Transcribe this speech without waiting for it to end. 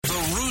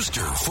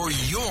booster for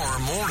your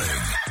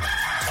morning.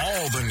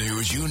 All the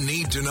news you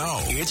need to know.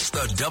 It's the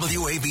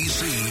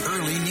WABC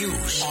Early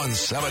News on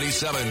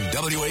 77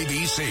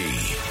 WABC.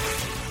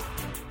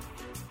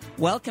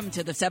 Welcome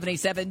to the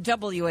 77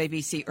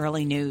 WABC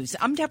Early News.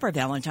 I'm Deborah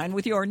Valentine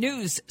with your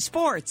news,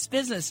 sports,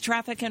 business,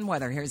 traffic, and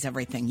weather. Here's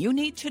everything you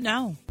need to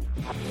know.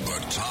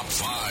 The top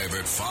 5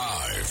 at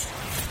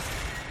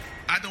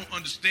 5. I don't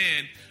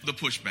understand the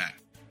pushback.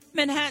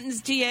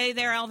 Manhattan's DA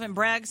there, Alvin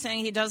Bragg,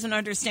 saying he doesn't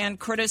understand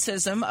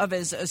criticism of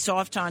his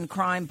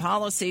soft-on-crime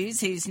policies.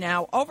 He's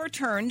now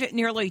overturned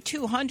nearly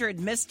 200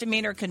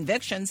 misdemeanor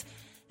convictions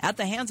at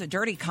the hands of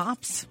dirty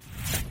cops.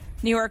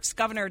 New York's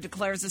governor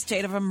declares a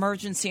state of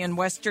emergency in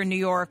western New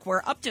York,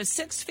 where up to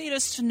 6 feet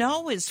of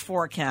snow is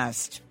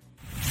forecast.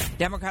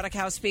 Democratic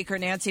House Speaker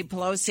Nancy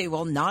Pelosi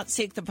will not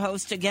seek the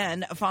post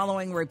again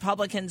following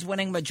Republicans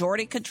winning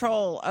majority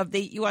control of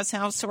the U.S.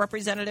 House of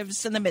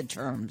Representatives in the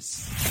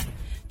midterms.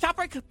 Top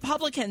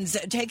Republicans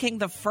taking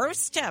the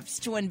first steps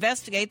to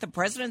investigate the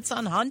president's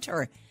son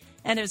Hunter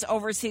and his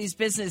overseas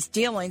business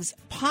dealings,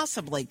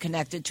 possibly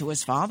connected to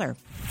his father.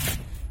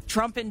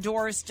 Trump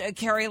endorsed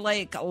Kari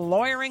Lake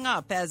lawyering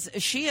up as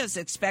she is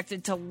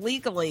expected to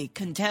legally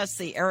contest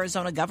the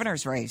Arizona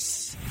governor's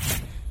race.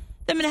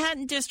 The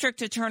Manhattan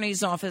District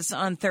Attorney's Office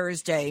on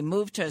Thursday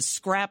moved to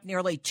scrap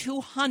nearly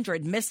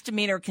 200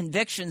 misdemeanor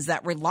convictions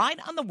that relied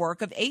on the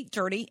work of 8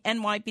 dirty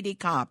NYPD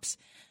cops.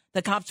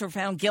 The cops were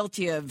found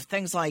guilty of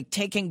things like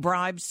taking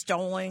bribes,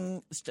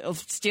 stealing,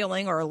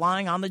 or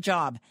lying on the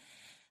job.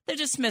 The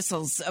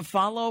dismissals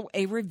follow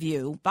a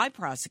review by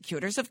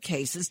prosecutors of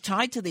cases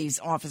tied to these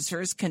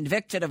officers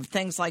convicted of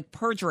things like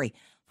perjury,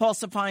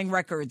 falsifying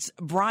records,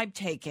 bribe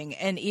taking,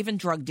 and even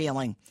drug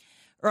dealing.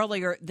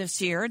 Earlier this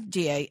year,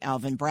 DA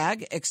Alvin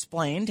Bragg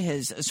explained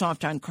his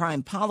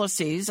soft-on-crime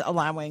policies,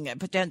 allowing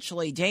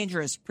potentially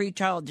dangerous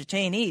pretrial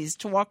detainees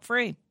to walk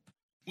free.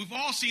 We've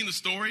all seen the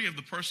story of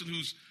the person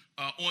who's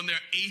on their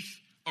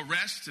 8th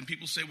arrest, and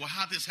people say, well,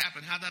 how'd this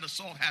happen? How'd that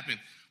assault happen?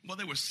 Well,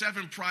 there were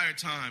 7 prior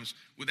times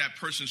with that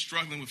person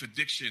struggling with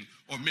addiction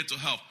or mental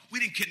health. We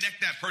didn't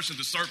connect that person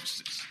to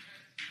services.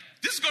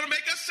 This is going to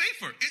make us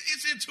safer.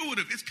 It's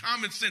intuitive. It's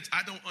common sense.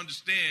 I don't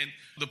understand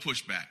the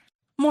pushback.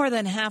 More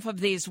than half of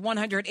these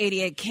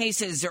 188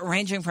 cases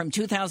ranging from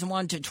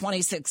 2001 to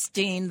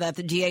 2016 that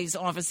the DA's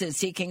office is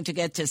seeking to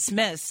get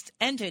dismissed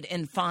ended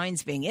in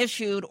fines being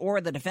issued or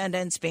the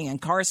defendants being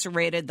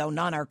incarcerated, though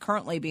none are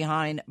currently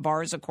behind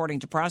bars,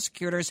 according to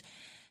prosecutors.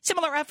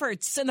 Similar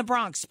efforts in the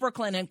Bronx,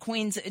 Brooklyn, and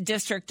Queens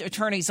district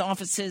attorneys'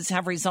 offices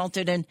have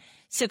resulted in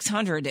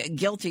 600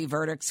 guilty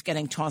verdicts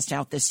getting tossed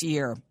out this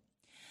year.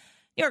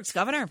 New York's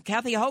Governor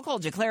Kathy Hochul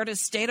declared a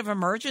state of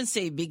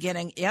emergency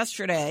beginning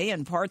yesterday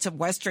in parts of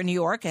western New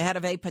York ahead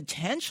of a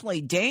potentially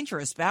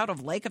dangerous bout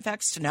of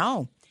lake-effect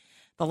snow.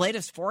 The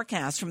latest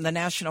forecast from the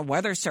National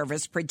Weather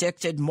Service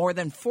predicted more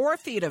than 4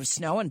 feet of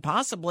snow and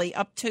possibly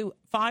up to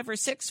 5 or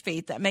 6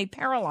 feet that may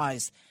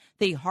paralyze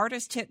the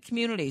hardest-hit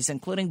communities,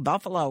 including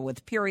Buffalo,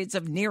 with periods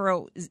of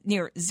near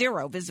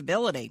zero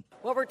visibility.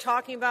 What we're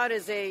talking about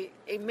is a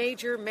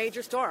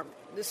major storm.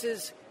 This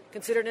is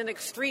considered an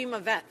extreme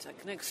event,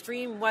 an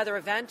extreme weather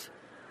event.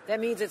 That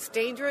means it's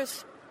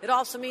dangerous. It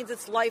also means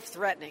it's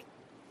life-threatening.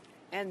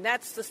 And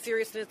that's the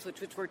seriousness with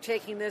which we're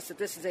taking this, that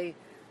this is a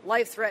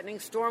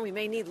life-threatening storm. We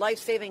may need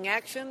life-saving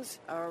actions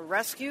or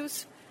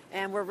rescues,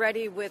 and we're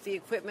ready with the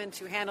equipment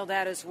to handle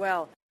that as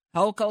well.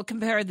 Hochul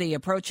compared the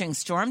approaching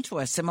storm to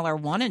a similar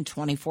one in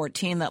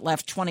 2014 that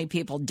left 20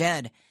 people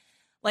dead.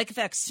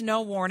 Lake-effect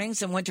snow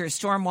warnings and winter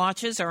storm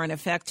watches are in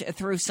effect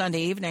through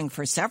Sunday evening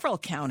for several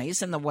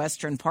counties in the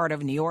western part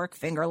of New York,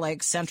 Finger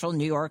Lakes, Central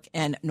New York,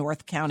 and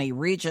North County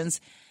regions.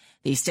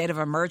 The state of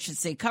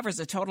emergency covers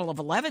a total of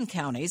 11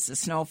 counties. The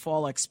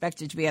snowfall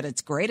expected to be at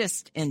its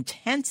greatest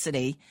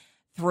intensity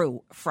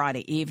through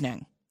Friday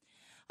evening.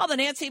 Well, the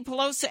Nancy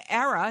Pelosi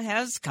era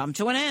has come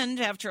to an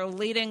end. After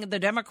leading the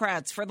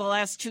Democrats for the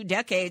last 2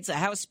 decades, the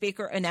House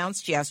Speaker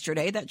announced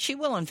yesterday that she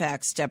will, in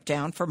fact, step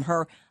down from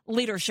her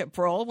leadership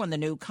role when the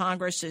new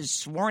Congress is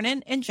sworn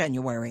in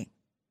January.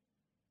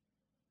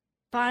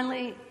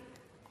 Finally,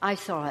 I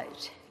saw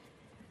it.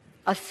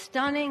 A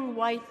stunning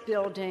white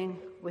building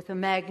with a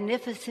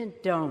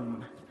magnificent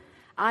dome.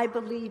 I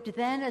believed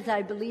then, as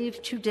I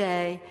believe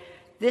today,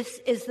 this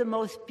is the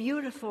most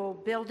beautiful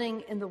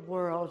building in the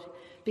world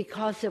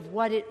because of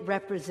what it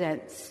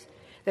represents.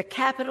 The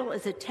Capitol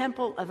is a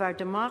temple of our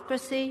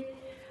democracy,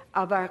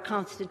 of our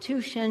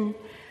Constitution,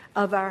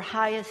 of our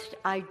highest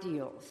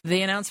ideals.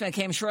 The announcement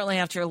came shortly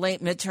after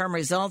late midterm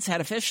results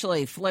had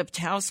officially flipped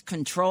House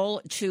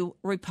control to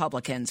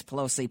Republicans.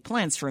 Pelosi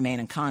plans to remain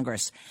in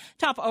Congress.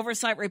 Top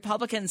oversight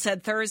Republicans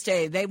said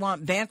Thursday they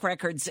want bank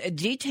records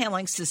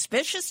detailing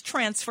suspicious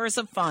transfers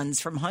of funds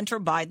from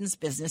Hunter Biden's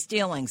business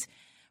dealings.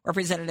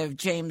 Representative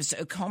James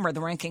Comer, the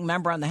ranking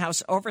member on the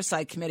House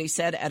Oversight Committee,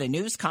 said at a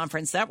news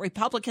conference that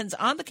Republicans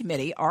on the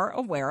committee are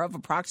aware of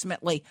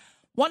approximately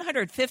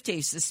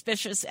 150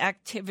 suspicious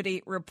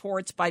activity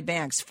reports by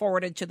banks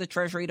forwarded to the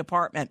Treasury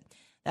Department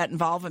that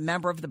involve a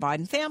member of the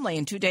Biden family.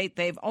 And to date,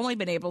 they've only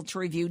been able to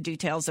review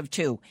details of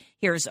 2.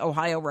 Here's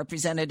Ohio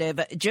Representative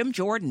Jim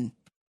Jordan.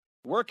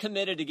 We're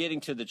committed to getting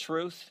to the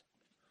truth,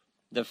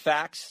 the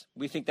facts.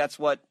 We think that's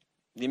what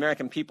the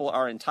American people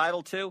are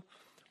entitled to.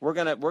 We're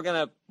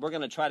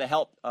gonna try to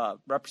help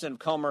Representative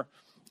Comer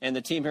and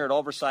the team here at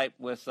Oversight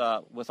with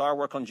our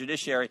work on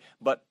judiciary,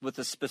 but with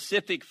a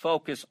specific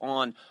focus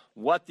on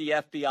what the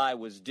FBI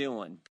was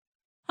doing.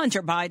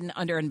 Hunter Biden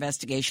under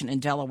investigation in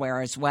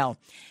Delaware as well.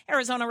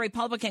 Arizona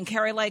Republican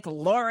Kari Lake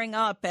luring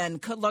up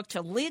and could look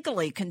to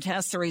legally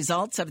contest the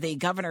results of the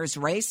governor's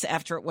race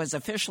after it was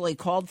officially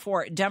called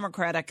for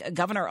Democratic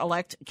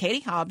Governor-elect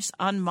Katie Hobbs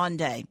on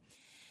Monday.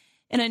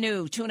 In a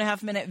new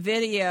 2.5-minute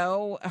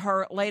video,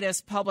 her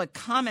latest public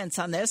comments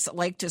on this,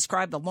 Lake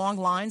described the long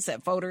lines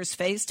that voters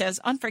faced as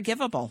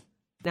unforgivable.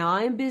 Now,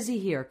 I am busy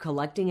here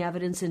collecting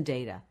evidence and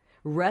data.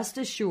 Rest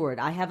assured,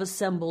 I have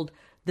assembled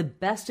the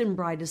best and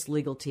brightest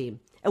legal team,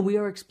 and we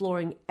are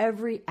exploring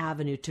every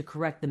avenue to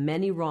correct the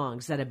many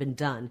wrongs that have been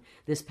done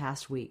this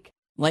past week.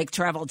 Lake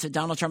traveled to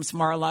Donald Trump's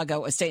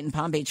Mar-a-Lago estate in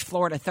Palm Beach,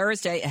 Florida,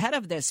 Thursday ahead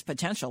of this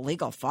potential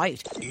legal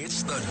fight.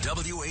 It's the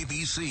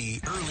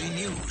WABC Early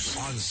News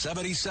on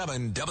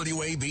 77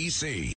 WABC.